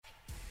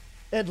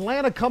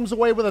Atlanta comes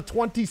away with a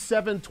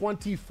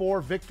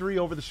 27-24 victory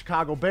over the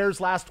Chicago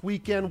Bears last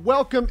weekend.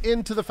 Welcome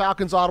into the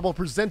Falcons Audible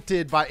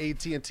presented by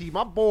AT&T.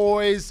 My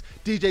boys,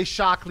 DJ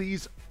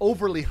Shockley's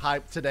overly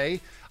hyped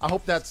today. I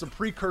hope that's a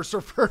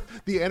precursor for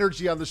the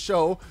energy on the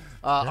show.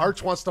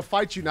 Arch wants to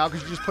fight you now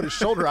because you just put his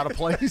shoulder out of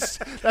place.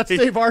 That's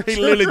Dave Archer. He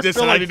literally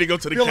decided to go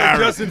to the chiropractor. Like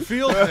Justin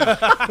Fields.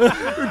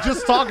 We're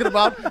just talking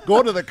about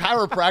going to the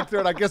chiropractor,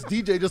 and I guess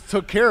DJ just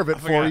took care of it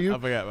for you. I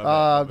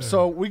forgot.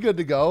 So we good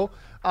to go.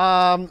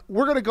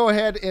 We're going to go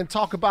ahead and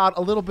talk about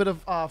a little bit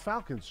of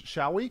Falcons,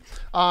 shall we?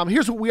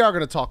 Here's what we are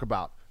going to talk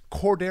about.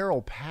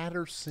 Cordero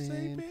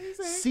Patterson,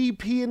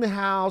 CP in the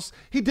house.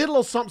 He did a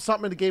little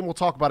something in the game. We'll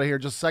talk about it here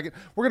in just a second.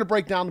 We're going to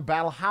break down the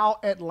battle, how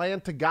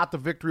Atlanta got the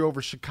victory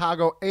over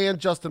Chicago and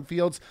Justin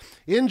Fields.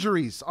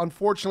 Injuries,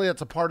 unfortunately,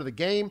 that's a part of the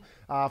game.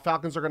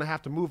 Falcons are going to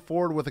have to move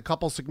forward with a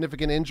couple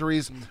significant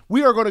injuries.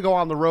 We are going to go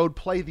on the road,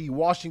 play the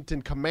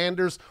Washington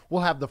Commanders.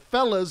 We'll have the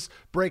fellas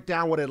break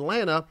down what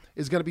Atlanta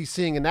is going to be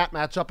seeing in that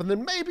matchup. And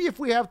then maybe if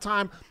we have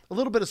time, a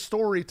little bit of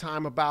story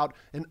time about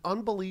an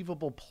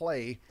unbelievable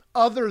play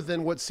other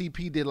than what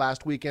CP did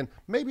last weekend,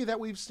 maybe that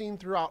we've seen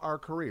throughout our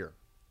career,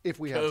 if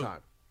we have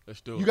time.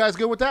 Let's do it. You guys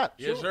good with that?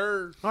 Yes,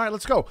 sir. All right,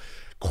 let's go.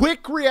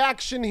 Quick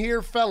reaction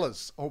here,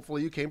 fellas.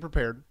 Hopefully you came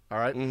prepared. All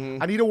right.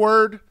 I need a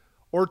word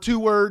or two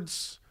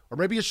words or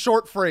maybe a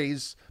short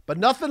phrase, but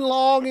nothing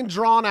long and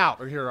drawn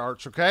out here,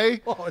 Arch, okay?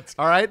 All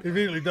right?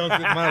 Immediately dumps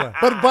it in my lap.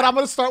 But I'm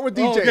going to start with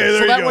DJ,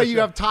 so that way you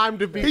have time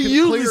to be He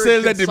usually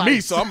says that to me,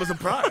 concise. so I'm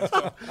surprised.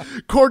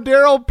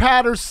 Cordero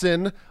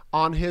Patterson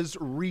on his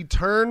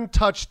return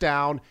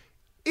touchdown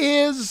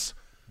is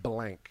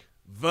blank.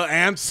 The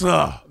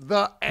answer.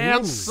 The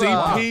answer.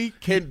 CP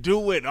can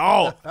do it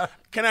all.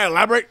 Can I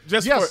elaborate?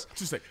 Just Yes. for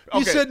 2 seconds.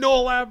 You said no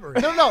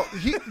elaborate. No.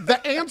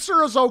 The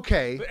answer is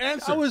okay. the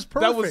answer. That was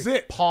That was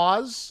perfect. it.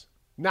 Pause.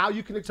 Now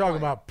you can explain.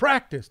 Talking about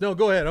practice. No,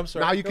 go ahead. I'm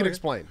sorry. Now you Go can ahead.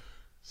 explain.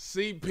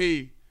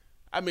 CP.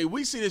 I mean,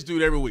 we see this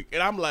dude every week,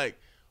 and I'm like,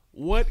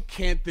 what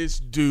can't this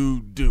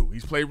dude do?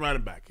 He's played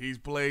running back. He's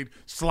played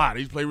slot.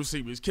 He's played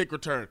receiver. He's kick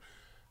return.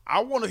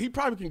 He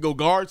probably can go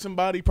guard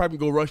somebody. He probably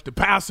can go rush the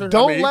passer.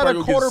 Don't he let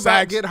probably a go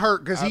quarterback sacks. get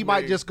hurt because he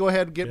might mean, just go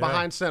ahead and get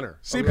behind center.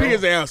 CP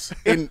is the answer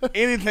in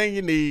anything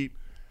you need.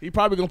 He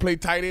probably going to play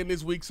tight end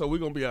this week, so we're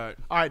going to be all right.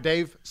 All right,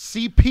 Dave.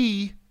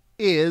 CP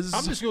is.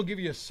 I'm just going to give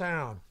you a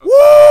sound. Woo!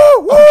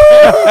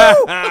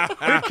 Okay.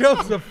 Here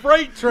comes the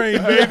freight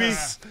train, baby.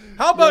 Yes.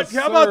 How about sir.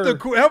 how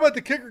about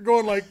the kicker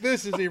going like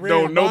this as he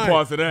ran? No by?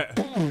 pause to that.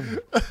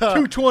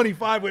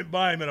 225 went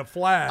by him in a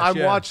flash. I'm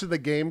yeah. watching the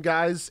game,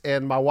 guys,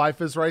 and my wife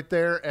is right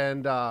there,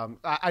 and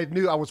I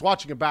knew I was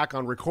watching it back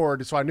on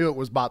record, so I knew it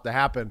was about to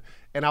happen.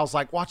 And I was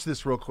like, "Watch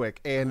this real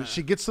quick." And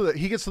he gets to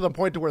the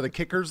point to where the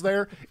kicker's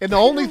there, and the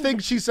only thing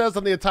she says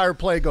on the entire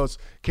play goes,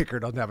 "Kicker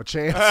doesn't have a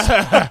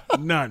chance,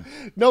 None.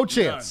 no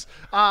chance."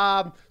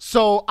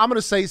 So I'm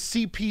gonna say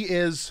CP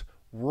is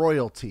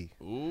royalty.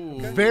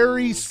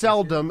 Very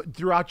seldom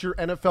throughout your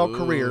NFL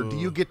career do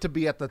you get to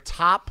be at the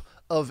top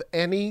of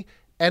any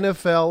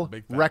NFL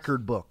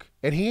record book.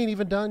 And he ain't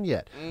even done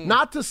yet.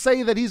 Not to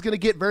say that he's going to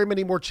get very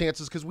many more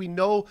chances because we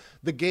know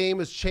the game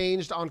has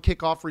changed on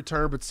kickoff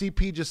return, but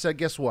CP just said,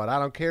 guess what? I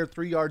don't care.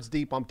 3 yards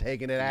deep, I'm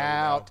taking it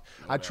out.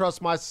 I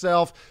trust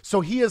myself.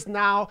 So he is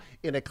now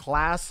in a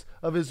class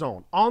of his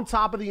own. On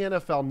top of the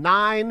NFL,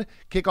 9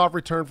 kickoff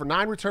return for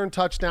 9 return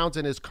touchdowns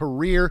in his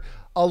career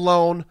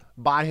alone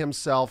by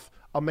himself.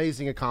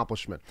 Amazing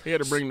accomplishment. He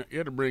had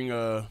to bring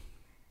the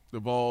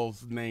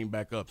Vols name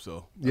back up,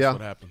 so that's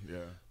what happened. Yeah.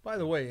 By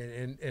the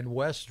way, and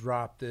Wes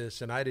dropped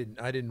this, and I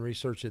didn't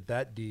research it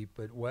that deep,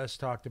 but Wes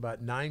talked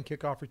about 9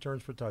 kickoff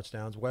returns for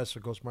touchdowns. Wes,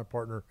 of course, my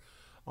partner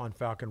on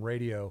Falcon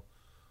Radio.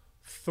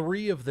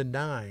 3 of the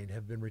 9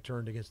 have been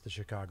returned against the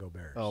Chicago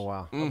Bears. Oh,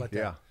 wow. How about that?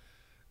 Yeah.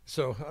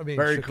 So, I mean,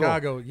 Very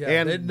Chicago, cool. yeah.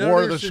 And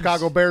wore the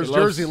Chicago Bears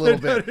jersey a little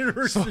bit.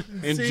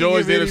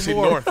 Enjoys the NFC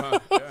North. Huh?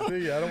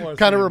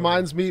 Kind of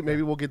reminds me,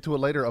 maybe we'll get to it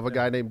later, of a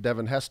guy named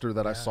Devin Hester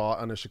that I saw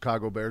on a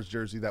Chicago Bears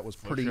jersey that was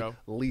pretty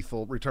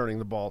lethal returning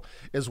the ball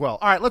as well.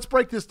 All right, let's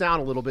break this down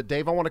a little bit,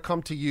 Dave. I want to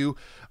come to you.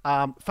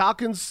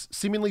 Falcons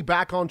seemingly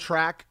back on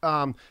track.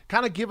 Kind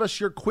of give us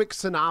your quick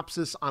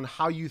synopsis on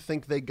how you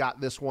think they got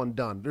this one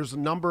done. There's a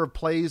number of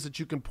plays that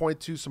you can point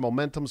to, some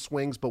momentum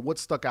swings, but what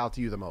stuck out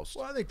to you the most?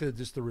 Well, I think that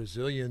just the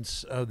resilience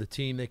of the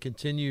team.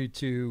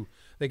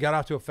 They got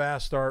off to a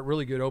fast start,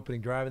 really good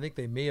opening drive. I think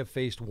they may have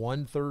faced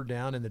 1 third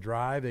down in the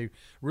drive. They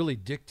really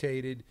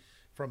dictated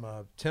from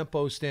a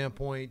tempo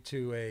standpoint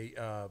to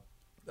a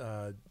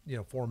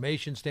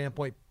formation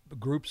standpoint,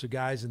 groups of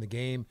guys in the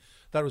game.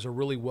 Thought it was a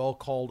really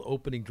well-called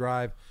opening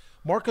drive.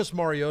 Marcus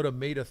Mariota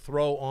made a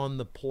throw on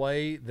the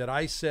play that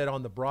I said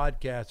on the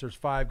broadcast, there's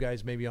 5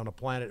 guys maybe on the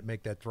planet that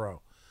make that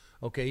throw.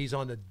 Okay, he's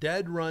on the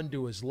dead run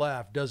to his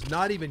left, does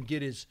not even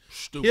get his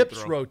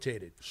hips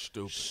rotated.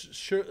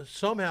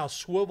 Somehow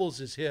swivels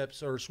his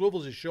hips or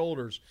swivels his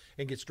shoulders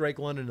and gets Drake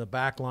London in the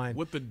back line.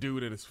 With the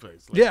dude in his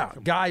face.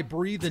 Guy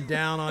breathing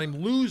down on him,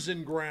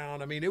 losing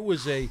ground. I mean, it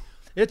was a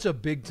It's a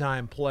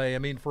big-time play. I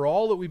mean, for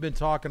all that we've been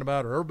talking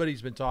about, or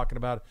everybody's been talking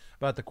about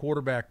the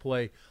quarterback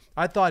play,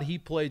 I thought he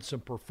played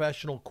some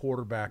professional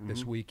quarterback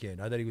this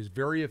weekend. I thought he was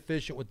very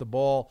efficient with the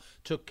ball,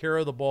 took care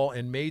of the ball,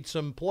 and made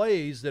some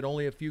plays that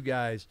only a few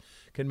guys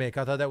can make.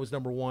 I thought that was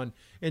number one.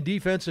 And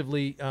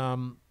defensively,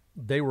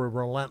 they were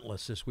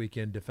relentless this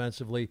weekend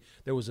defensively.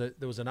 There was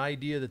an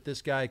idea that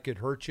this guy could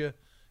hurt you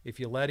if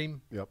you let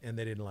him, and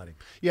they didn't let him.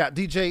 Yeah,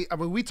 DJ, I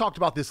mean, we talked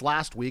about this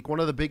last week. One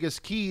of the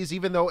biggest keys,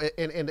 even though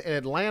in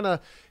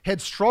Atlanta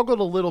had struggled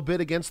a little bit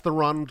against the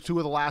run, 2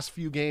 of the last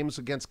few games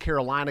against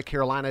Carolina.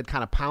 Carolina had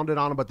kind of pounded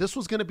on them, but this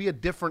was going to be a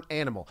different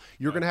animal.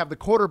 You're going to have the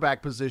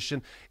quarterback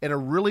position and a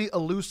really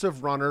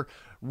elusive runner.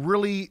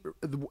 Really,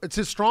 it's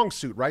his strong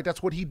suit, right?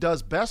 That's what he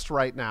does best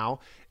right now.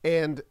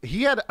 And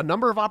he had a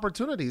number of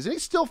opportunities, and he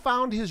still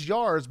found his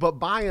yards, but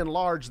by and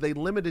large, they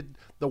limited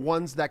the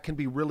ones that can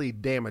be really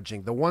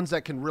damaging, the ones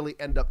that can really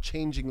end up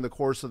changing the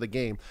course of the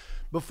game.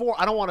 Before,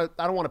 I don't want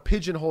to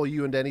pigeonhole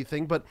you into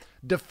anything, but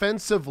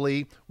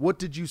defensively, what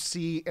did you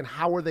see, and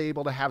how were they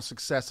able to have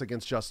success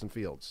against Justin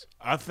Fields?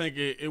 I think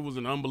it was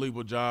an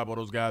unbelievable job of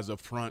those guys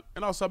up front.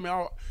 And also, I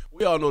mean,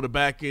 we all know the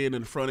back end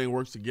and the front end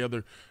works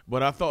together,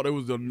 but I thought there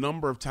was a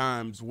number of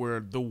times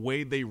where the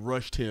way they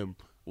rushed him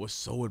was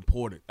so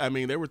important. I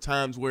mean, there were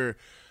times where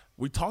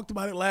we talked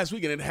about it last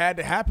week, and it had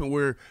to happen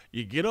where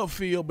you get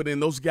upfield, but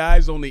then those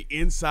guys on the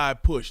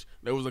inside push.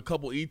 There was a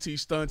couple ET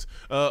stunts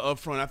up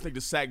front. I think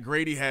the sack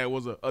Grady had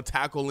was a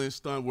tackle-in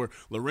stunt where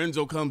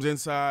Lorenzo comes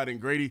inside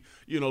and Grady,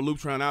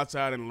 loops around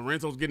outside, and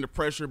Lorenzo's getting the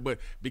pressure, but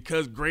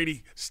because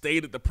Grady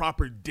stayed at the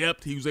proper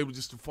depth, he was able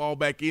just to fall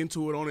back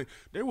into it on it.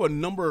 There were a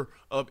number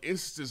of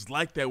instances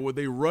like that where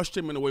they rushed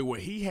him in a way where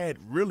he had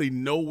really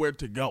nowhere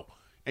to go.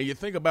 And you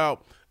think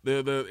about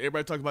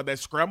everybody talks about that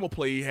scramble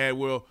play he had.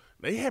 Well,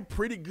 they had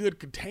pretty good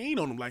contain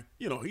on him. Like,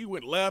 he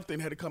went left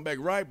and had to come back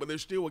right, but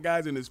there's still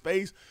guys in his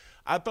face.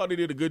 I thought they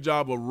did a good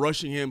job of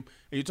rushing him.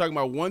 And you're talking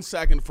about 1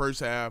 sack in the first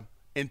half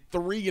and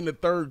 3 in the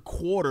third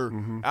quarter.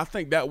 I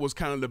think that was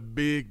kind of the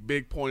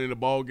big point in the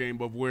ball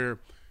game of where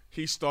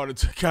he started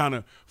to kind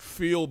of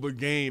feel the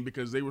game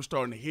because they were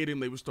starting to hit him.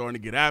 They were starting to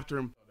get after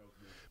him.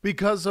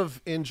 Because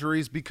of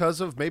injuries, because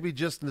of maybe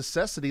just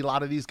necessity, a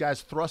lot of these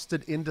guys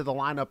thrusted into the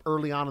lineup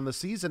early on in the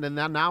season. And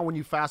now when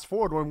you fast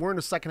forward, when we're in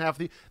the second half,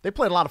 they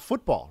played a lot of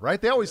football,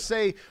 right? They always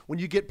say when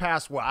you get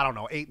past,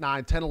 8,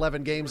 9, 10,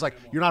 11 games, like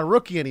you're not a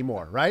rookie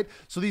anymore, right?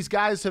 So these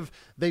guys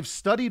they've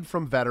studied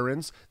from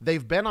veterans.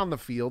 They've been on the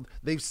field.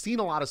 They've seen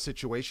a lot of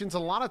situations.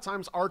 And a lot of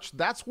times, Arch,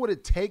 that's what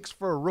it takes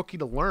for a rookie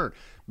to learn.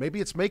 Maybe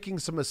it's making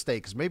some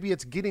mistakes. Maybe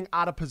it's getting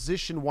out of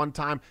position one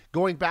time,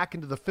 going back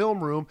into the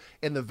film room,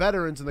 and the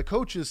veterans and the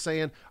coaches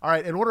saying, all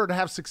right, in order to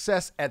have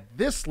success at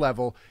this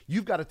level,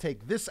 you've got to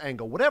take this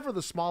angle. Whatever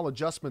the small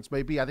adjustments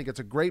may be, I think it's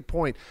a great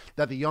point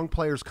that the young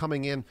players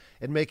coming in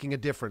and making a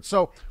difference.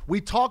 So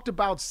we talked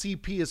about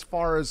CP as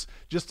far as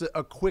just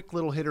a quick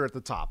little hitter at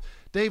the top.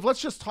 Dave,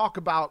 let's just talk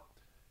about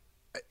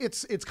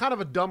it's kind of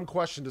a dumb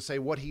question to say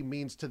what he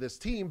means to this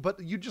team, but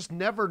you just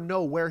never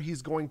know where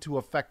he's going to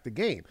affect the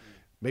game.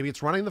 Maybe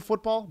it's running the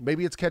football.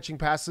 Maybe it's catching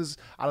passes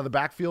out of the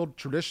backfield,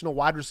 traditional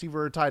wide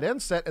receiver or tight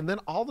end set, and then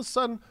all of a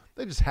sudden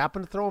they just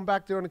happen to throw him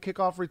back there on a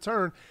kickoff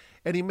return,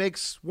 and he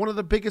makes one of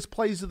the biggest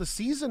plays of the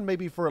season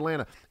maybe for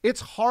Atlanta.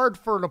 It's hard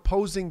for an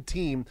opposing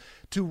team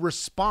to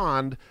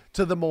respond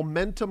to the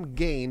momentum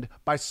gained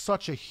by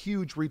such a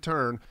huge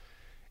return.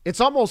 It's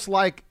almost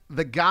like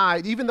the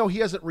guy, even though he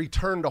hasn't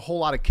returned a whole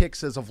lot of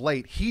kicks as of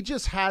late, he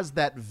just has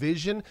that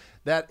vision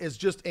that is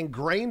just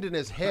ingrained in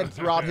his head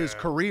throughout his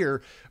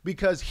career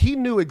because he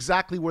knew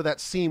exactly where that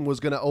seam was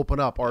going to open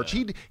up, Arch.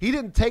 He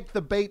didn't take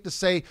the bait to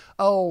say,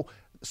 oh,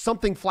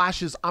 something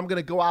flashes, I'm going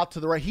to go out to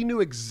the right. He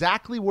knew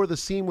exactly where the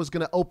seam was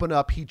going to open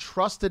up. He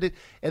trusted it,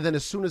 and then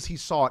as soon as he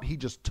saw it, he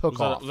just took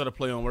off. Was that a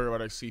play on where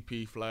like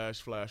CP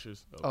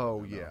flashes?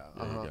 Oh, yeah.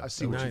 I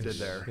see what you did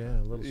there.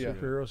 Yeah, a little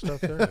superhero stuff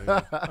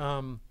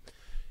there.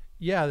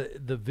 Yeah,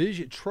 the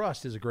vision,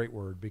 trust is a great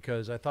word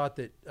because I thought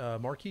that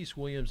Marquise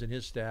Williams and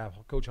his staff,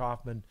 Coach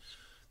Hoffman,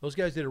 those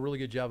guys did a really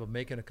good job of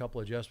making a couple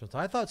adjustments.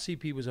 I thought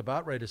CP was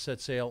about ready to set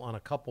sail on a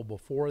couple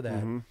before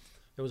that.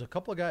 There was a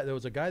couple of guys. There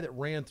was a guy that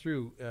ran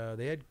through.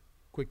 They had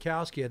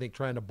Kwiatkowski, I think,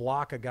 trying to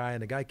block a guy,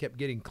 and the guy kept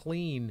getting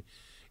clean,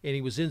 and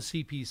he was in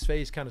CP's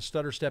face, kind of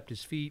stutter-stepped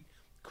his feet,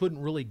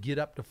 couldn't really get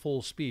up to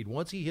full speed.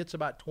 Once he hits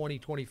about 20,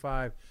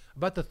 25,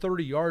 about the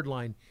 30-yard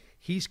line,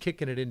 he's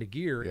kicking it into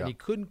gear, and he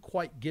couldn't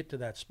quite get to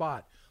that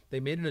spot. They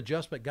made an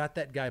adjustment, got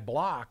that guy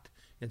blocked,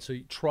 and so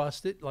he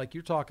trusted, like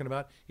you're talking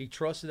about, he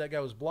trusted that guy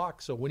was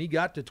blocked. So when he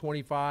got to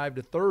 25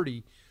 to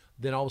 30,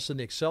 then all of a sudden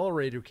the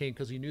accelerator came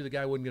because he knew the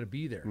guy wasn't going to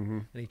be there.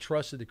 And he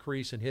trusted the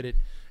crease and hit it.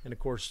 And, of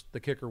course,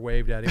 the kicker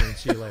waved at him and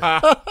see you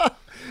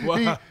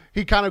later.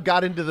 He kind of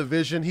got into the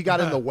vision. He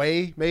got in the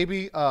way,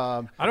 maybe.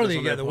 I don't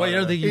think he got in the way. I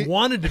don't think he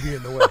wanted to be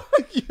in the way.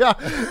 Yeah.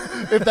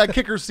 If that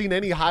kicker's seen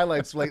any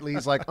highlights lately,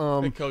 he's like,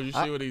 Hey, Coach, you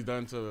see what he's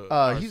done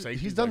to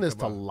he's done this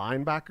to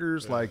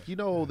linebackers. Yeah.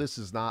 Like, this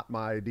is not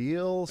my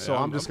deal, so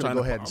I'm just going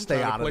to go ahead and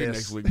stay out of this.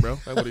 Next week, bro.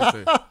 That's what he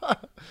said.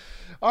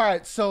 All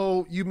right,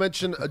 so you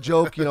mentioned a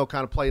joke,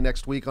 kind of play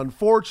next week.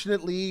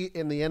 Unfortunately,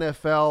 in the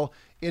NFL,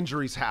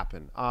 injuries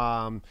happen.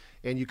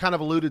 And you kind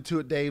of alluded to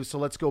it, Dave, so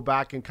let's go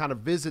back and kind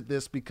of visit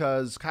this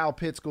because Kyle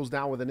Pitts goes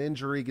down with an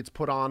injury, gets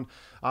put on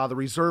the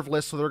reserve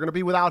list, so they're going to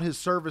be without his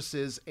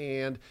services.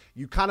 And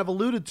you kind of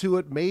alluded to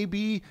it.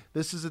 Maybe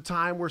this is a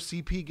time where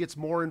CP gets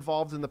more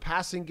involved in the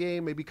passing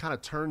game, maybe kind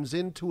of turns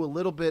into a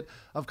little bit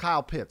of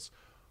Kyle Pitts.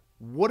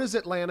 What is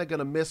Atlanta going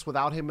to miss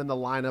without him in the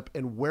lineup,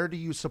 and where do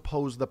you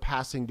suppose the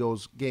passing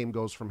game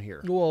goes from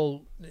here?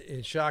 Well,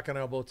 and Shock and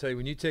I will both tell you,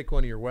 when you take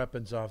one of your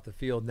weapons off the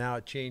field, now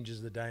it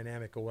changes the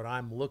dynamic of what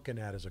I'm looking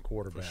at as a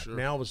quarterback. Sure.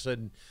 Now, all of a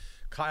sudden,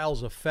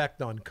 Kyle's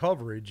effect on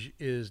coverage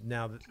is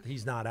now that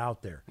he's not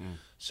out there.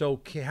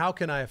 So how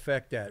can I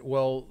affect that?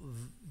 Well,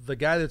 the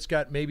guy that's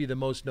got maybe the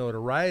most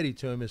notoriety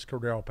to him is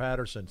Commanders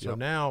Patterson. So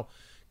now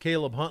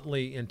Caleb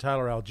Huntley and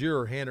Tyler Algier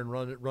are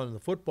running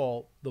the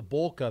football, the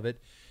bulk of it.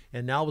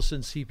 And now all of a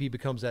sudden CP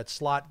becomes that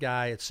slot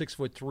guy at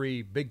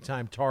 6'3",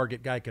 big-time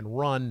target, guy can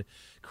run,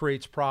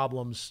 creates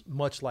problems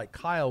much like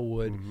Kyle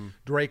would.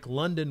 Drake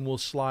London will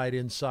slide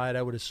inside,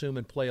 I would assume,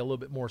 and play a little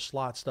bit more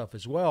slot stuff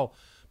as well.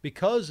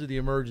 Because of the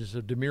emergence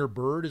of Demir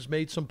Bird has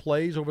made some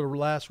plays over the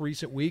last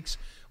recent weeks.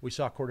 We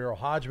saw Cordero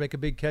Hodge make a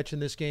big catch in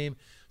this game.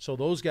 So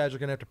those guys are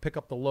going to have to pick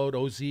up the load.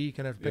 OZ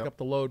can have to pick up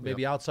the load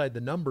maybe outside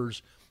the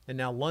numbers. And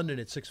now London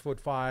at 6'5"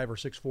 or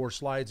 6'4"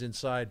 slides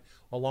inside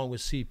along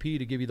with CP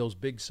to give you those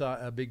big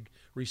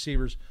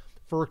receivers.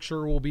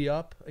 Ferkshire will be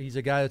up. He's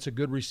a guy that's a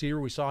good receiver.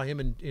 We saw him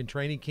in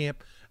training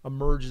camp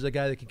emerge as a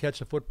guy that can catch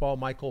the football.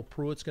 Michael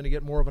Pruitt's going to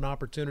get more of an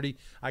opportunity.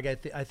 I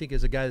think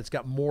is a guy that's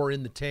got more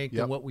in the tank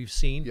than what we've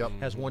seen.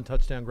 Has one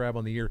touchdown grab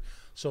on the year.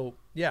 So,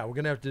 yeah, we're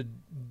going to have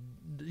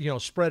to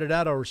spread it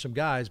out over some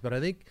guys. But I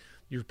think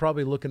you're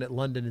probably looking at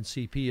London and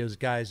CP as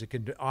guys that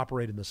can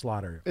operate in the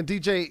slot area. And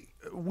DJ,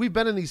 we've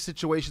been in these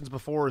situations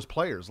before as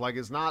players. Like,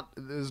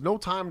 there's no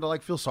time to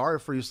feel sorry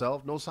for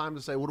yourself. No time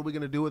to say, what are we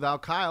going to do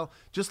without Kyle?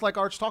 Just like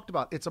Arch talked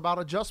about, it's about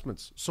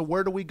adjustments. So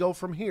where do we go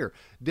from here?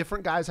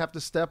 Different guys have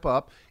to step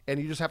up, and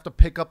you just have to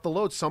pick up the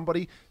load.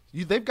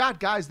 They've got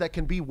guys that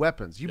can be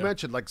weapons. You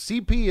mentioned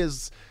CP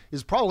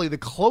is probably the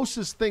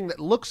closest thing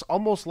that looks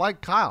almost like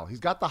Kyle. He's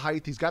got the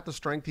height, he's got the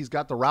strength, he's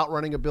got the route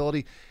running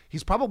ability.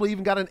 He's probably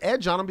even got an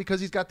edge on him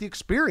because he's got the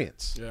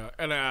experience. Yeah,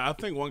 and I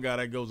think one guy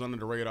that goes under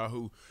the radar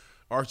who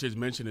Arch has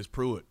mentioned is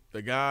Pruitt.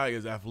 The guy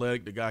is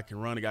athletic, the guy can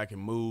run, the guy can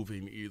move.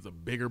 He's a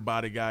bigger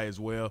body guy as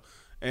well.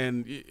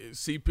 And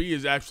CP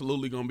is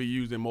absolutely going to be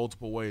used in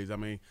multiple ways. I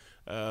mean,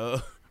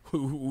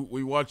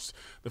 we watched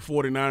the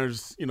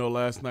 49ers,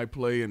 last night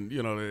play, and,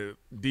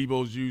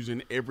 Debo's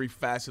using every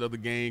facet of the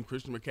game.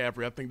 Christian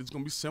McCaffrey, I think it's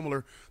going to be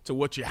similar to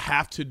what you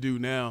have to do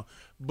now.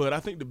 But I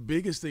think the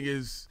biggest thing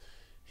is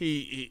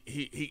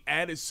he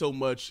added so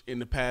much in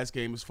the pass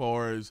game as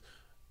far as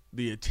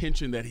the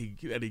attention that he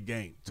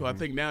gained. So I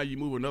think now you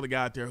move another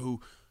guy out there who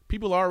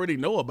people already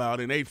know about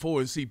in 8-4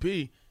 and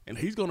CP, and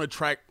he's going to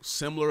attract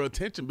similar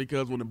attention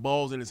because when the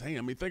ball's in his hand.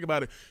 I mean, think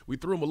about it. We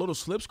threw him a little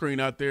slip screen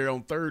out there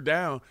on third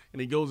down,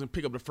 and he goes and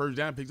picks up the first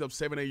down, picks up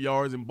 7-8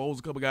 yards, and bowls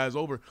a couple guys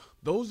over.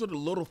 Those are the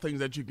little things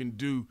that you can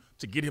do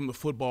to get him the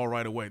football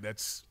right away.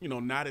 That's,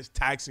 not as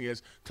taxing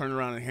as turning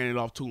around and handing it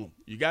off to him.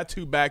 You got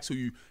two backs who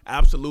you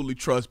absolutely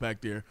trust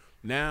back there.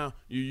 Now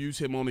you use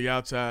him on the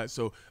outside.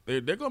 So there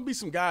are going to be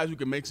some guys who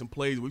can make some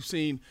plays.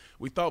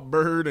 We thought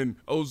Bird and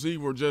OZ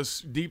were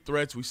just deep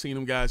threats. We've seen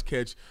them guys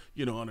catch,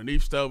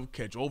 underneath stuff,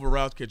 catch over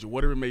routes, catch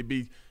whatever it may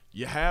be.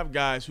 You have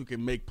guys who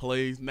can make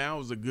plays. Now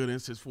is a good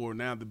instance for it.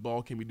 Now the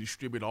ball can be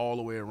distributed all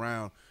the way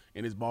around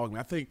in his ball game.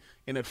 I think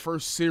in that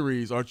first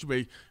series, Archie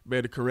may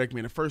better correct me,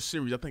 in the first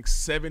series, I think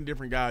 7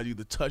 different guys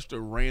either touched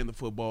or ran the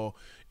football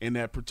in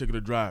that particular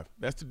drive.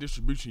 That's the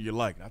distribution you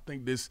like. I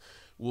think this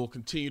will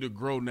continue to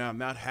grow now,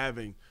 not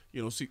having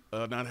Pitts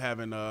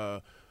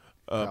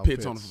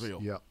on the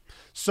field. Yeah.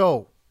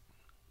 So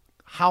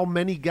how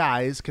many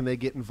guys can they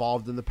get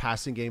involved in the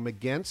passing game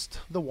against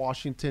the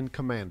Washington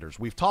Commanders?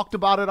 We've talked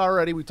about it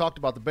already. We talked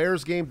about the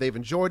Bears game. They've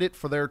enjoyed it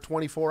for their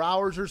 24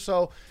 hours or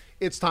so.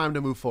 It's time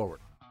to move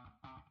forward.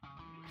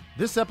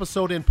 This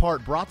episode in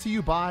part brought to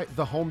you by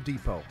The Home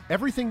Depot.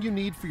 Everything you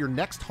need for your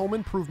next home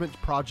improvement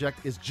project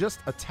is just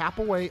a tap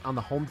away on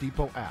the Home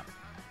Depot app.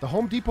 The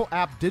Home Depot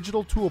app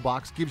digital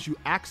toolbox gives you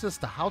access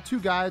to how-to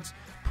guides,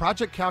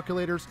 project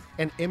calculators,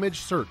 and image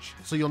search,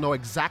 so you'll know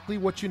exactly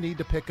what you need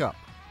to pick up.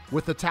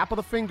 With the tap of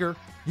the finger,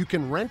 you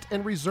can rent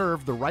and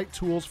reserve the right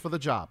tools for the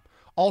job.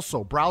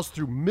 Also, browse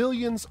through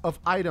millions of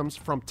items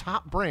from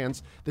top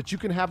brands that you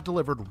can have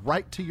delivered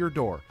right to your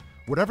door.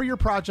 Whatever your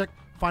project,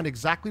 find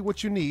exactly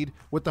what you need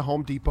with the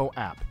Home Depot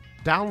app.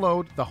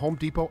 Download the Home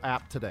Depot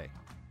app today.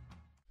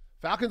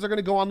 Falcons are going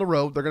to go on the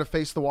road. They're going to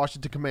face the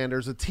Washington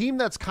Commanders, a team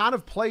that's kind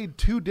of played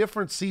 2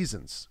 different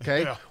seasons,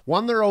 okay? Yeah.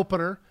 Won their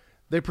opener.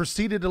 They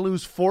proceeded to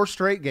lose 4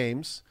 straight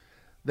games.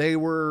 They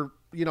were,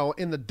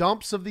 in the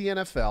dumps of the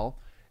NFL.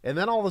 And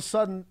then all of a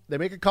sudden, they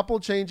make a couple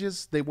of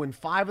changes. They win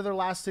 5 of their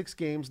last 6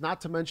 games, not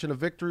to mention a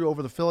victory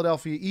over the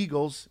Philadelphia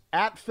Eagles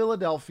at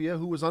Philadelphia,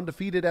 who was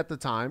undefeated at the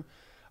time.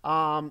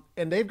 And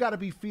they've got to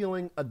be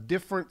feeling a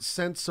different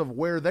sense of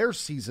where their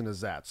season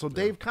is at. So,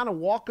 Dave, kind of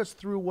walk us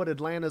through what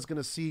Atlanta is going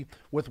to see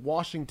with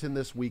Washington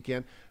this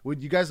weekend. You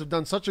guys have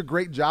done such a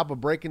great job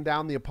of breaking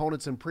down the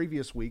opponents in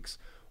previous weeks.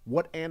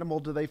 What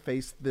animal do they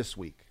face this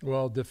week?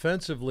 Well,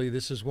 defensively,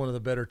 this is one of the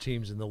better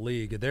teams in the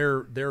league.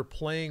 They're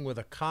playing with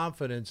a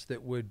confidence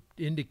that would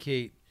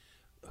indicate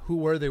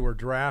where they were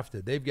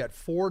drafted. They've got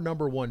 4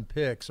 number 1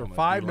 picks or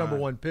 5 number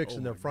 1 picks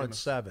in their front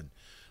 7.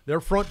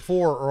 Their front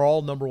 4 are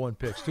all number 1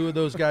 picks. 2 of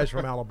those guys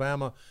from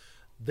Alabama.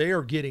 They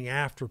are getting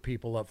after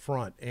people up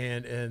front,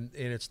 and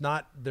it's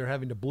not they're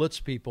having to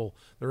blitz people.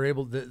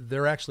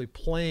 They're actually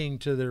playing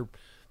to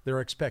their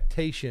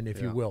expectation,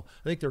 if you will.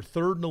 I think they're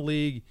 3rd in the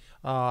league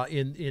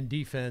in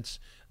defense.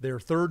 They're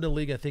 3rd in the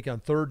league, I think, on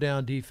 3rd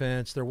down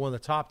defense. They're one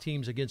of the top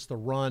teams against the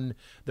run.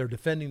 They're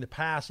defending the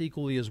pass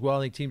equally as well.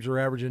 I think teams are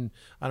averaging,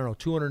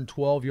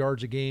 212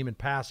 yards a game in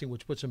passing,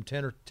 which puts them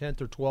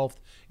 10th or 12th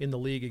in the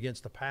league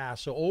against the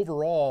pass. So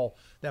overall,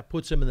 that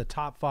puts them in the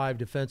top 5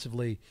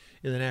 defensively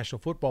in the National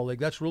Football League.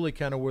 That's really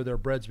kind of where their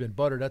bread's been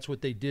buttered. That's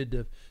what they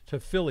did to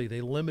Philly.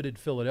 They limited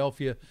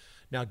Philadelphia.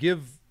 Now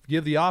give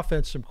the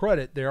offense some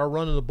credit. They are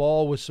running the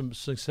ball with some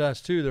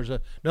success, too. There's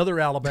another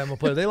Alabama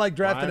player. They like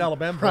drafting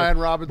Alabama. Brian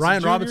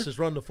Robinson Robinson's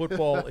run the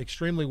football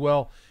extremely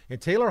well.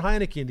 And Taylor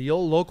Heineke, the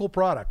old local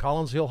product,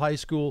 Collins Hill High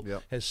School,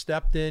 has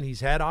stepped in.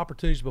 He's had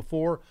opportunities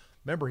before.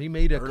 Remember, he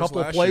made a couple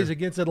of plays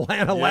against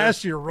Atlanta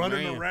last year,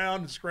 running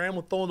around and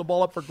scrambling, throwing the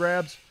ball up for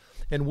grabs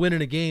and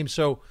winning a game.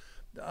 So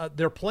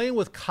they're playing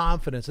with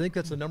confidence. I think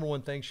that's the number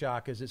one thing,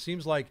 Shock, is it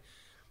seems like –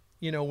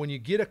 when you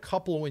get a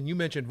couple, when you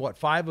mentioned,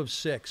 5 of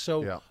 6.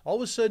 So all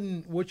of a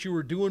sudden what you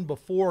were doing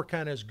before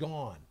kind of is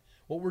gone.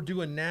 What we're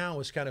doing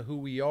now is kind of who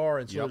we are.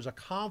 And so there's a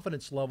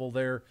confidence level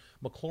there.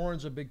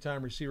 McLaurin's a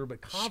big-time receiver,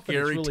 but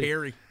confidence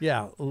Terry.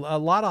 Yeah, a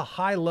lot of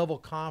high-level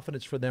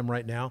confidence for them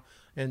right now.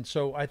 And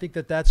so I think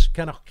that's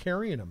kind of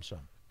carrying them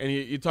some. And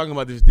you're talking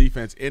about this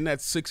defense. In that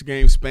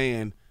 6-game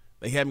span,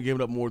 they haven't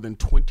given up more than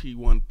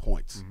 21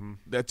 points.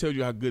 That tells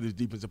you how good this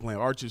defense is playing.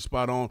 Archer's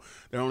spot on.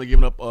 They're only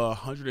giving up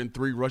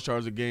 103 rush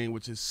yards a game,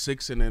 which is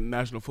 6th in the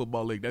National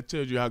Football League. That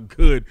tells you how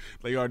good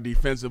they are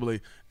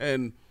defensively.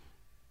 And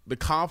the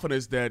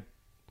confidence that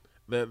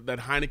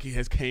Heineke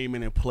has came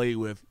in and played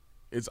with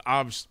is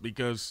obvious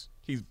because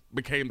he's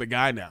became the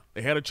guy now.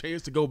 They had a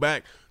chance to go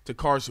back to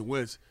Carson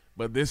Wentz,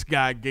 but this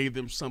guy gave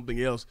them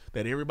something else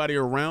that everybody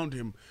around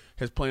him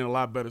has playing a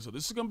lot better. So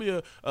this is going to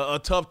be a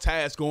tough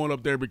task going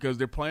up there because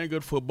they're playing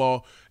good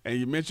football. And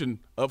you mentioned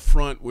up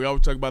front, we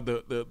always talk about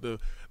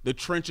the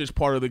trenches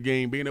part of the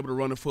game, being able to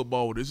run the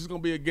football. This is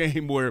going to be a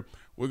game where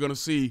we're going to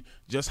see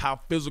just how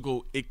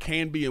physical it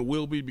can be and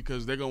will be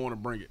because they're going to want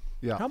to bring it.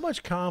 Yeah. How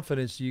much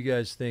confidence do you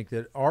guys think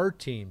that our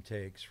team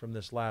takes from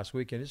this last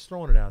weekend? Just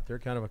throwing it out there,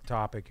 kind of a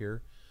topic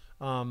here.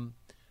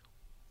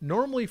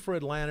 Normally for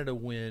Atlanta to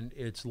win,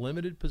 it's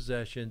limited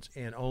possessions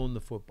and own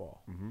the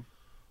football.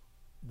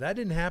 That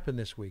didn't happen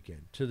this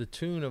weekend to the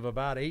tune of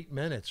about 8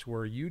 minutes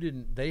where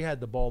they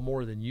had the ball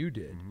more than you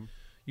did.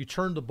 You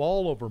turned the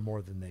ball over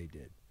more than they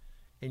did.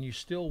 And you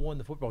still won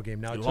the football game.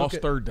 Now it lost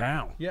 3rd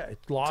down. Yeah, it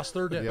lost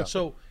 3rd down. Yeah.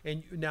 So,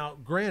 and now,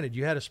 granted,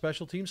 you had a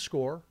special team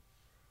score.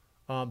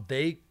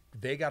 They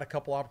got a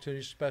couple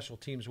opportunities special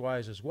teams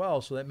wise as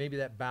well, so that maybe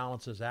that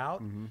balances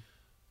out.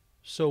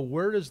 So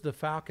where does the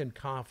Falcon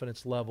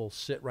confidence level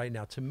sit right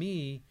now? To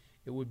me,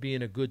 it would be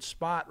in a good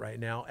spot right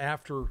now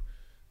after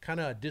kind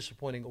of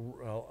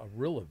a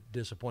real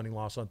disappointing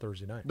loss on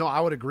Thursday night. No, I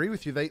would agree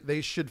with you.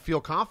 They should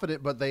feel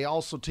confident, but they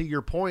also, to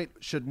your point,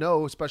 should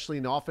know, especially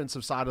in the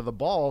offensive side of the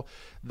ball,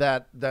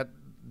 that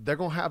they're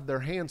going to have their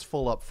hands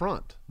full up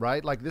front,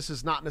 right? Like this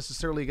is not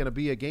necessarily going to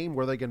be a game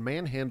where they can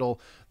manhandle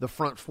the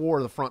front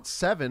 4, the front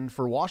 7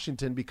 for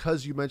Washington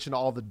because you mentioned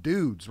all the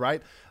dudes,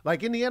 right?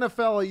 Like in the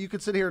NFL, you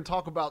could sit here and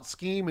talk about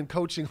scheme and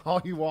coaching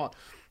all you want.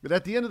 But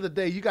at the end of the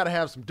day, you got to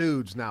have some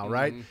dudes now,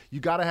 right?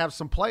 You got to have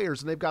some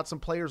players, and they've got some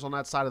players on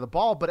that side of the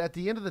ball. But at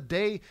the end of the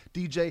day,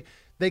 DJ,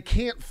 they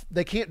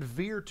can't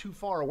veer too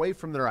far away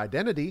from their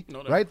identity,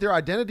 right? Their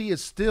identity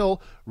is still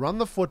run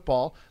the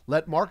football,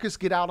 let Marcus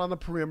get out on the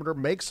perimeter,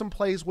 make some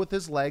plays with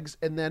his legs,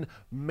 and then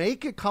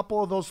make a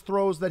couple of those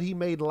throws that he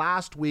made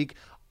last week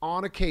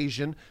on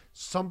occasion,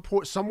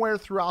 somewhere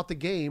throughout the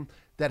game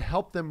that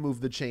help them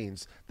move the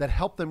chains, that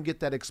help them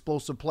get that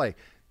explosive play.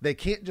 They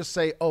can't just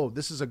say, oh,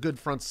 this is a good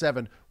front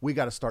 7. We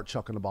got to start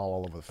chucking the ball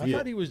all over the field. I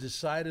thought he was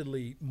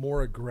decidedly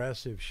more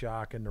aggressive,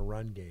 Shock, in the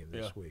run game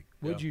this week.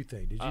 What did you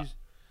think? Did you?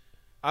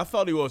 I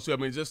thought he was too. I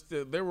mean, just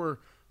there were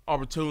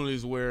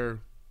opportunities where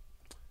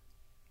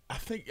I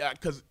think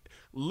because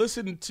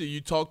listening to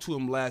you talk to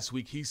him last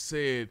week, he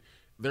said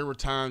there were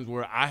times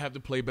where I have to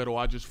play better or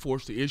I just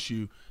forced the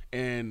issue.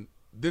 And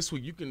this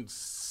week you can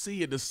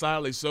see it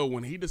decidedly so.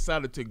 When he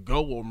decided to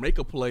go or make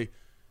a play,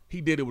 he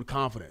did it with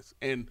confidence.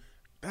 And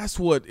that's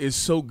what is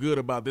so good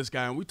about this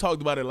guy. And we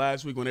talked about it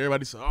last week when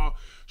everybody said, oh,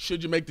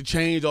 should you make the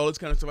change, all this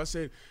kind of stuff. I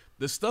said,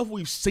 the stuff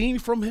we've seen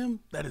from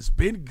him that has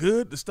been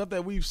good, the stuff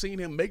that we've seen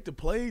him make the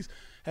plays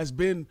has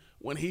been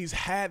when he's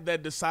had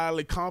that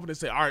decidedly confidence,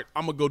 say, all right,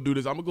 I'm going to go do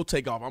this. I'm going to go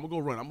take off. I'm going to go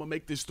run. I'm going to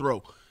make this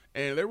throw.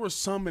 And there was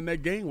some in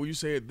that game where you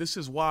said, this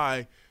is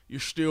why you're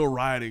still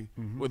riding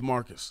with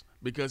Marcus,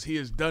 because he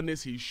has done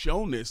this, he's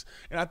shown this.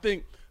 And I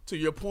think to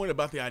your point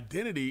about the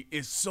identity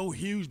is so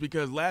huge,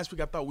 because last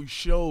week I thought we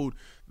showed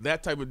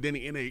that type of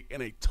identity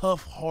in a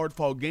tough,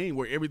 hard-fought game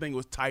where everything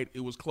was tight,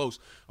 it was close.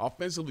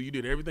 Offensively, you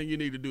did everything you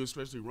need to do,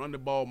 especially run the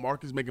ball,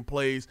 Marcus making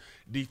plays.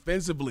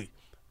 Defensively,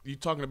 you're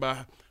talking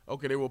about,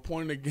 okay, they were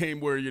pointing a game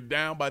where you're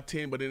down by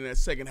 10, but in that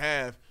second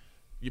half,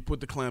 you put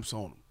the clamps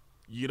on them.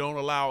 You don't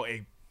allow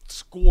a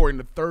score in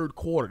the third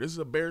quarter. This is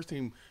a Bears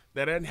team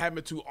that hadn't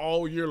happened to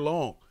all year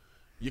long.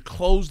 You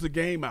close the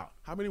game out.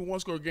 How many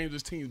one-score games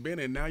this team's been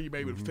in? Now you're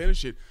able to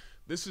finish it.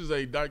 This is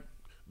a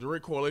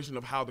direct correlation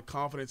of how the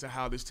confidence and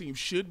how this team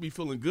should be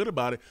feeling good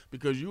about it,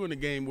 because you're in a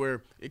game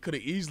where it could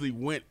have easily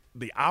went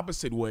the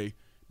opposite way,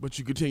 but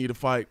you continue to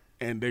fight,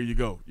 and there you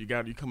go. You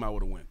come out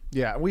with a win.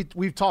 Yeah,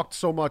 we've talked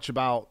so much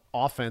about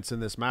offense in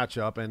this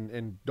matchup,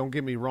 and don't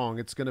get me wrong,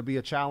 it's going to be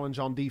a challenge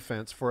on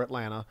defense for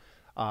Atlanta.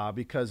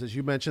 Because, as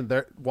you mentioned,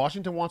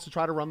 Washington wants to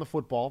try to run the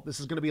football. This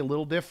is going to be a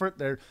little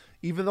different.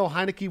 Even though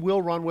Heineke will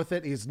run with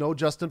it, he's no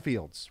Justin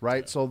Fields,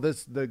 right? Yeah. So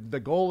the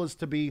goal is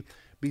to be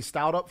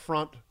stout up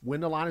front, win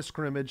the line of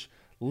scrimmage,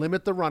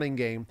 limit the running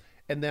game,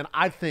 and then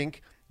I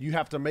think you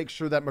have to make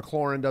sure that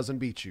McLaurin doesn't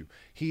beat you.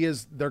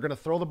 They're going to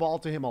throw the ball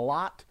to him a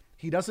lot.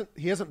 He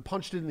hasn't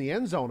punched it in the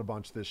end zone a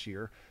bunch this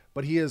year,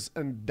 but he is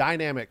a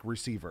dynamic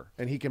receiver,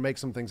 and he can make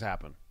some things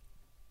happen.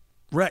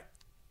 Brett,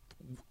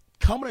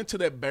 coming into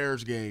that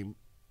Bears game,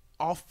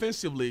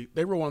 offensively,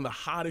 they were one of the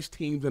hottest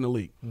teams in the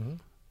league. Mm-hmm.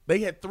 They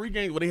had 3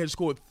 games where they had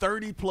scored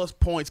 30-plus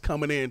points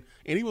coming in,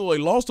 and even though they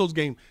lost those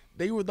games,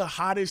 they were the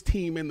hottest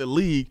team in the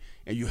league,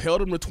 and you held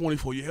them to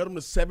 24. You held them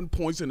to 7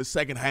 points in the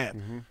second half.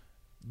 Mm-hmm.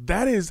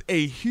 That is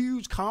a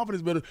huge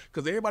confidence builder,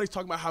 because everybody's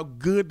talking about how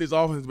good this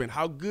offense has been,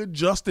 how good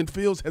Justin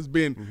Fields has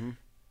been,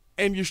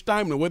 and you're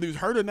stymieing. Whether he's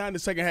hurt or not in the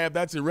second half,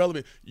 that's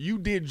irrelevant. You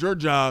did your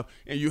job,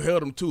 and you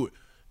held them to it.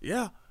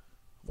 Yeah,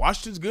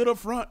 Washington's good up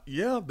front.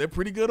 Yeah, they're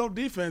pretty good on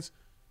defense.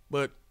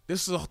 But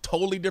this is a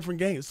totally different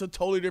game. It's a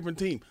totally different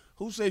team.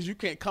 Who says you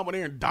can't come in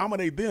there and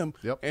dominate them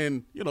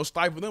and,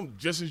 stifle them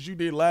just as you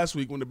did last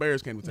week when the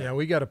Bears came to town? Yeah,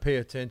 we got to pay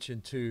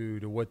attention to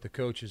what the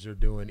coaches are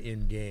doing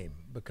in game,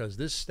 because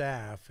this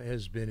staff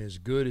has been as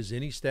good as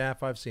any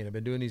staff I've seen. I've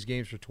been doing these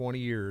games for 20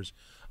 years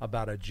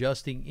about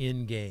adjusting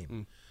in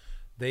game.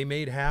 They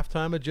made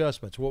halftime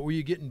adjustments. What were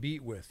you getting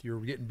beat with? You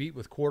were getting beat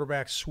with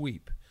quarterback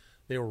sweep.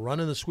 They were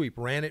running the sweep,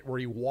 ran it where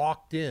he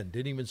walked in,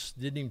 didn't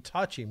even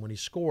touch him when he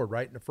scored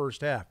right in the first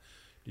half.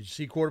 Did you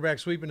see quarterback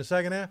sweep in the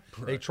second half?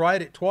 Right. They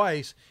tried it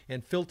twice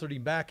and filtered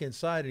him back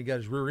inside, and he got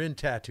his rear end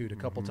tattooed a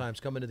couple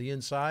times coming to the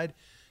inside,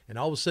 and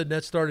all of a sudden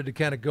that started to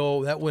kind of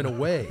go, that went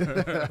away.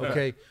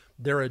 Okay,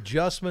 their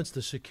adjustments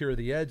to secure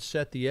the edge,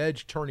 set the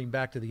edge, turning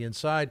back to the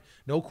inside.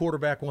 No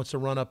quarterback wants to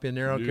run up in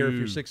there. I don't care if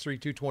you're 6'3",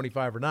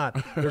 225 or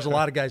not. There's a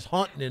lot of guys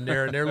hunting in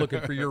there, and they're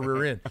looking for your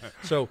rear end.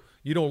 So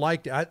you don't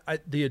like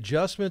the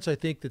adjustments I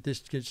think that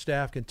this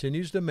staff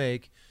continues to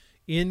make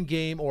in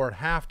game or at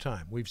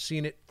halftime. We've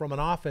seen it from an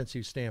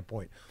offensive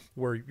standpoint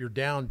where you're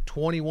down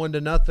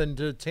 21-0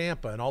 to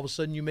Tampa, and all of a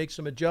sudden you make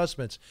some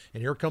adjustments,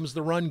 and here comes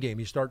the run game.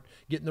 You start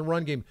getting the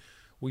run game.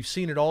 We've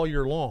seen it all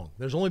year long.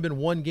 There's only been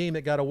one game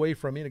that got away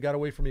from you, and it got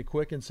away from you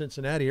quick in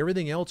Cincinnati.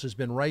 Everything else has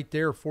been right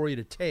there for you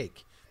to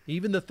take,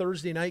 even the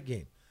Thursday night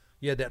game.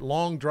 You had that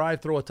long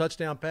drive, throw a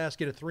touchdown pass,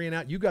 get a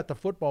 3-and-out. You got the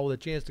football with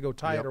a chance to go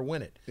tie it or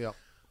win it. Yep.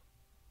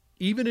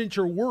 Even at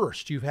your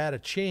worst, you've had a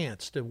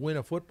chance to win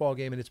a football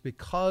game, and it's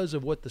because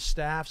of what the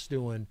staff's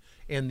doing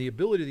and the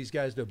ability of these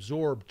guys to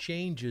absorb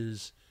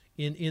changes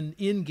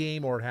in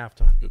game or at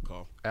halftime. Good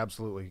call.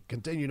 Absolutely.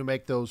 Continue to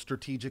make those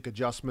strategic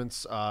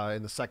adjustments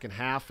in the second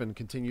half and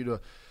continue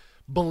to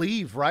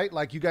believe, right?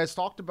 Like you guys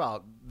talked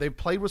about. They've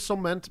played with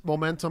some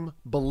momentum,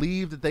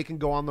 believe that they can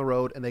go on the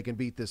road and they can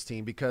beat this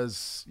team,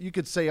 because you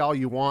could say all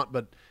you want,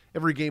 but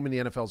every game in the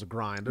NFL is a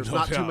grind. There's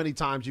not too many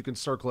times you can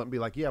circle it and be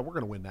like, yeah, we're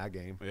going to win that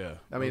game. Yeah.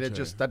 I mean,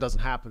 that doesn't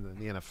happen in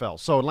the NFL.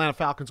 So Atlanta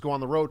Falcons go on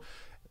the road.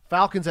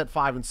 Falcons at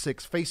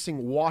 5-6,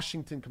 facing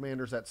Washington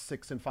Commanders at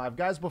 6-5.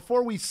 Guys,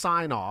 before we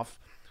sign off,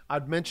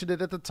 I've mentioned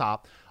it at the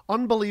top,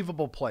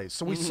 unbelievable plays.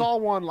 So we saw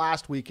one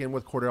last weekend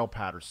with Commanders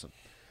Patterson.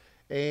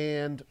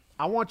 And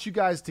I want you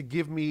guys to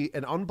give me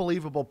an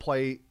unbelievable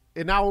play.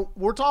 And now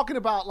we're talking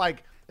about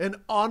like an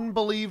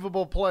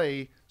unbelievable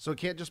play, so it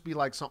can't just be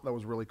like something that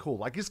was really cool.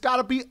 Like, it's got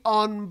to be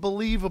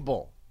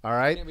unbelievable, all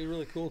right? Can't be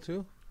really cool,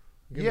 too?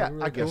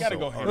 I guess got to so.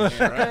 go hand in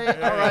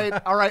hand,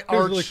 right? All right,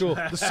 Arch, really cool.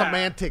 the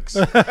semantics,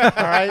 all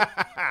right?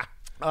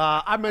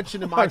 I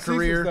mentioned in my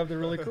career, stuff, they're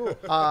really cool.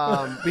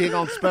 being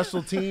on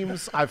special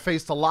teams, I've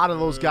faced a lot of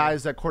those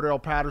guys that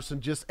Commanders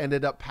Patterson just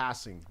ended up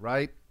passing,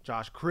 right?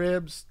 Josh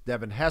Cribbs,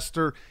 Devin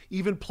Hester,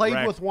 even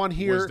played with one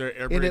here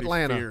in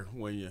Atlanta. Fear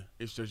when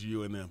it's just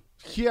you and them?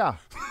 Yeah.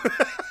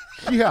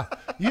 Yeah.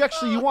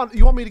 You want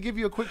me to give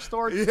you a quick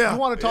story? Yeah. You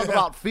want to talk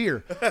about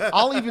fear.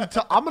 I'm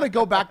going to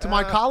go back to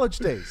my college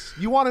days.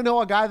 You want to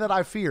know a guy that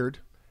I feared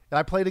that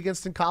I played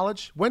against in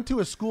college? Went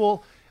to a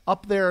school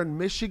up there in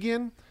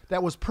Michigan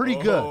that was pretty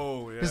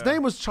good. Yeah. His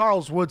name was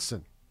Charles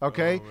Woodson,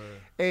 okay?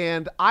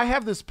 And I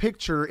have this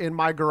picture in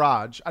my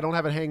garage. I don't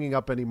have it hanging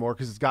up anymore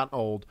because it's gotten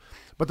old.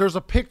 But there's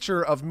a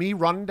picture of me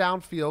running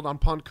downfield on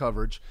punt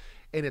coverage,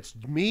 and it's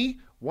me,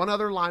 one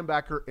other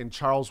linebacker, and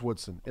Charles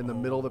Woodson in the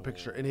middle of the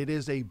picture. And it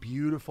is a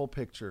beautiful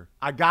picture.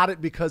 I got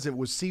it because it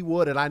was C.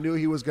 Wood, and I knew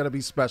he was going to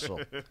be special.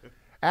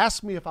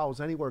 Ask me if I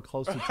was anywhere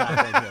close to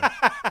tackling him.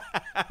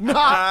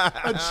 Not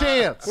a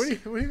chance. What do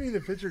you mean the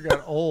picture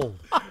got old?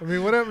 I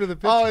mean, what happened to the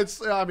picture? Oh,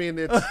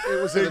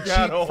 it was in a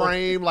cheap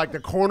frame. Like the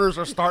corners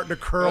are starting to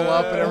curl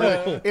up and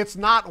everything. It's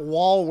not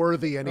wall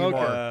worthy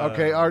anymore.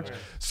 Okay, Arch.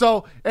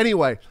 So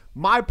anyway,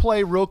 my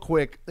play real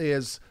quick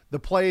is the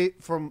play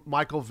from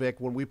Michael Vick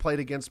when we played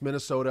against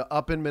Minnesota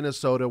up in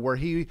Minnesota where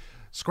he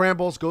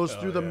scrambles, goes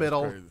through the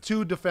middle.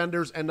 Two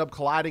defenders end up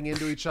colliding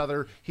into each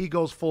other. He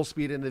goes full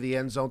speed into the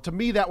end zone. To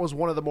me, that was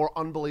one of the more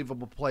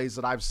unbelievable plays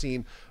that I've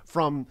seen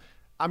from –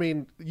 I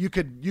mean, you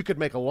could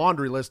make a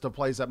laundry list of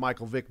plays that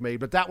Michael Vick made,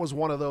 but that was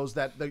one of those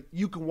that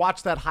you can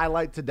watch that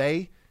highlight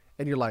today,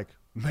 and you're like,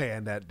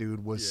 man, that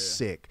dude was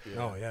sick.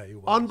 Yeah. Oh, yeah, he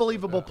was.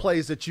 Unbelievable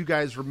plays that you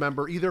guys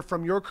remember, either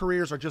from your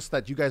careers or just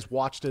that you guys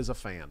watched as a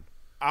fan.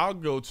 I'll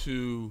go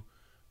to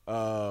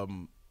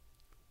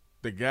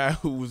the guy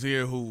who was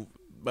here,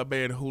 my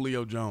man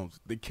Julio Jones.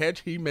 The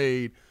catch he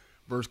made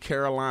versus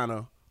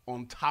Carolina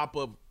on top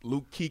of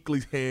Luke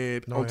Kuechly's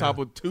head, top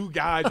of two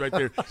guys right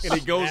there, and he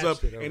goes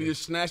up and he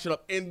just snatched it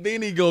up, and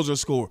then he goes and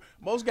score.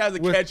 Most guys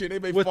that catch it, they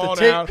may fall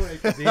down.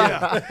 With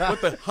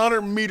the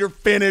 100-meter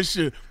finish,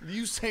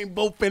 Usain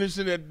Bolt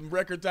finishing at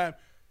record time.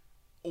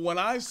 When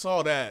I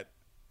saw that,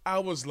 I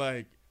was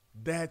like,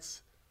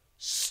 that's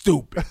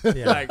stupid.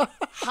 Yeah. Like,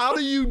 how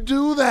do you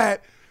do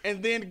that?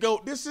 And then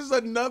go, this is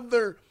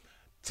another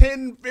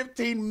 $10,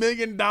 $15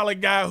 million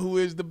guy who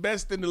is the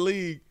best in the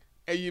league.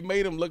 And you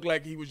made him look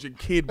like he was your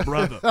kid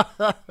brother.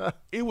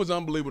 It was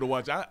unbelievable to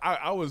watch.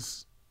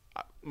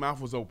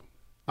 Mouth was open.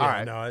 Yeah, all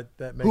right. No,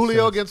 that makes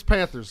Julio sense. against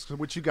Panthers.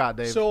 What you got,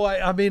 Dave? So,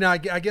 I mean, I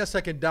guess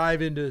I can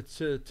dive into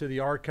to the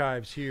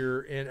archives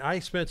here. And I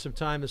spent some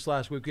time this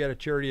last week. We had a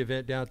charity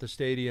event down at the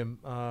stadium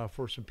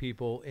for some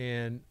people.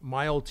 And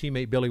my old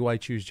teammate, Billy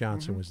White Shoes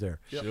Johnson, was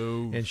there. Yep.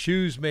 And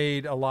Shoes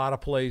made a lot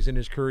of plays in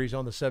his career. He's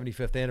on the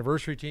 75th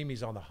anniversary team.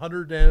 He's on the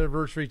 100th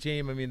anniversary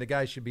team. I mean, the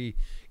guy should be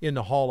in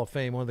the Hall of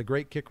Fame, one of the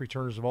great kick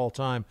returners of all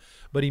time.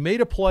 But he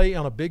made a play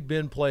on a Big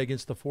Ben play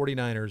against the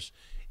 49ers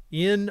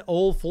in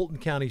Old Fulton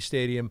County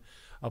Stadium.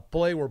 A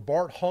play where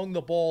Bart hung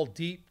the ball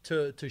deep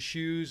to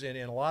Shoes, and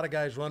a lot of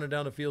guys running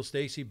down the field.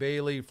 Stacey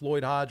Bailey,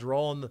 Floyd Hodge were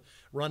all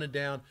running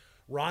down.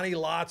 Ronnie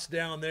Lott's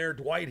down there.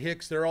 Dwight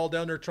Hicks, they're all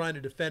down there trying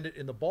to defend it.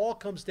 And the ball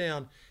comes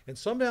down, and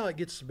somehow it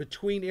gets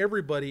between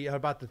everybody at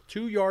about the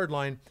 2-yard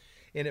line,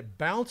 and it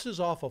bounces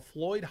off of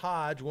Floyd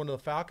Hodge, one of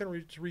the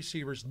Falcon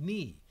receivers'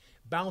 knee.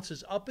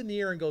 Bounces up in the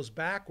air and goes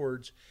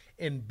backwards,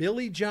 and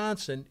Billy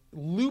Johnson,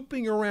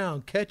 looping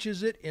around,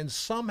 catches it and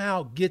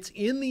somehow gets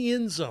in the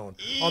end zone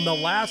on the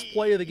last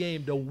play of the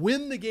game to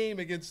win the game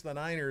against the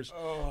Niners.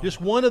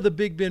 Just one of the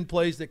Big Ben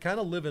plays that kind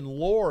of live in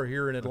lore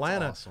here in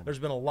Atlanta. Awesome. There's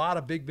been a lot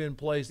of Big Ben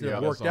plays that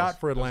have worked out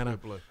for Atlanta,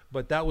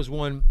 but that was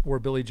one where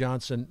Billy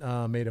Johnson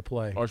made a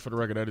play. For the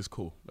record, that is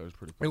cool. That was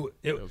pretty cool.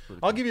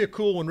 I'll give you a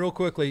cool one real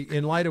quickly.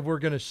 In light of we're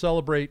going to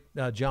celebrate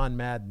John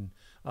Madden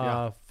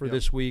for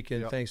this week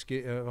and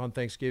on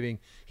Thanksgiving.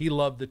 He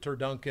loved the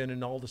Turduncan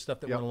and all the stuff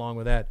that went along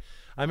with that.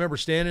 I remember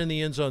standing in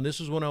the end zone. This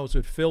was when I was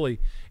with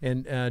Philly,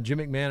 and Jim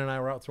McMahon and I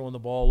were out throwing the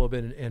ball a little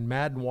bit, and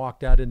Madden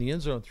walked out in the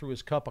end zone and threw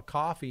his cup of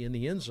coffee in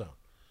the end zone.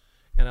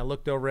 And I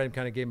looked over at him,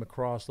 kind of gave him a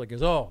cross, like,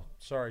 oh,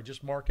 sorry,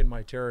 just marking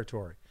my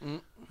territory.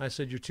 I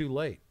said, you're too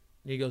late.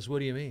 And he goes, what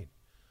do you mean?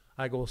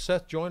 I go, well,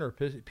 Seth Joyner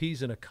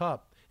pees in a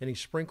cup, and he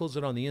sprinkles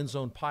it on the end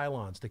zone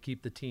pylons to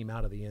keep the team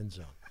out of the end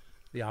zone.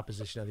 The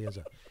opposition of the end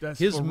zone.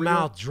 His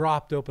mouth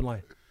dropped open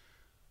like,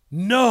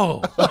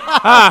 no.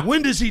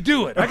 When does he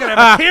do it? I got to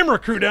have a camera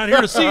crew down here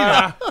to see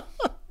that.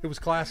 It was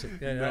classic.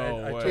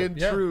 In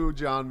true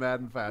John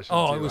Madden fashion.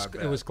 Oh,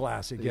 it was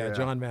classic. Yeah,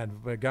 John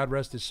Madden. God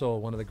rest his soul,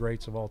 one of the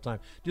greats of all time.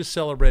 Just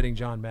celebrating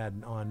John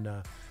Madden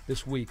on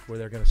this week, where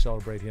they're going to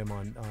celebrate him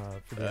on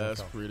for the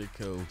That's NFL. pretty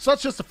cool. So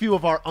that's just a few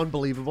of our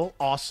unbelievable,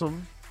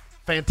 awesome,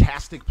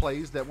 fantastic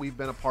plays that we've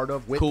been a part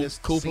of,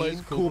 witnessed, cool seen,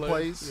 plays. cool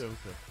plays. Yeah,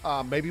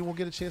 okay. Maybe we'll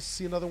get a chance to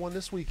see another one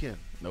this weekend.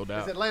 No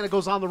doubt. As Atlanta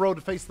goes on the road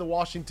to face the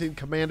Washington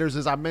Commanders,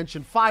 as I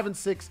mentioned,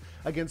 5-6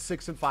 against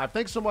 6-5.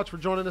 Thanks so much for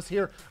joining us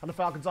here on the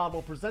Falcons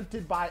Audible,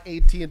 presented by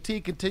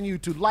AT&T. Continue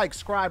to like,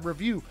 subscribe,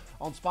 review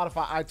on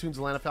Spotify, iTunes,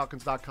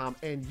 AtlantaFalcons.com,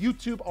 and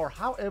YouTube, or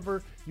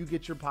however you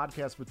get your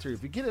podcast material.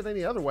 If you get it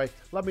any other way,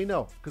 let me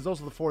know, because those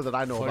are the 4 that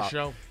I know For about.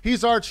 sure.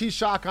 He's Arch, he's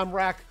Shock, I'm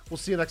Rack. We'll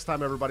see you next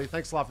time, everybody.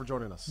 Thanks a lot for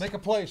joining us. Make a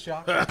play,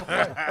 Shock. Make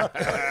a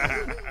play.